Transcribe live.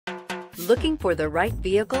Looking for the right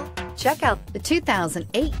vehicle? Check out the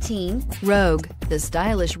 2018 Rogue. The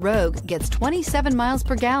stylish Rogue gets 27 miles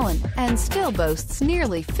per gallon and still boasts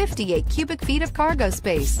nearly 58 cubic feet of cargo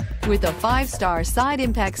space. With a 5-star side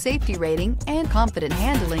impact safety rating and confident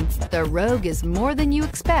handling, the Rogue is more than you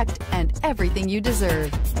expect and everything you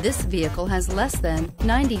deserve. This vehicle has less than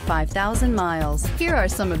 95,000 miles. Here are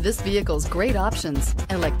some of this vehicle's great options: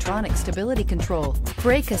 electronic stability control,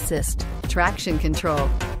 brake assist, traction control,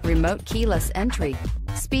 remote keyless entry,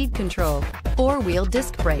 speed control, 4-wheel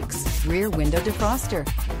disc brakes, rear window defroster,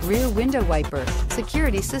 rear window wiper,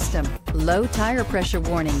 security system, low tire pressure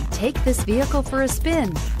warning. Take this vehicle for a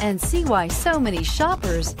spin and see why so many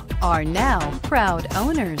shoppers are now proud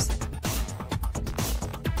owners.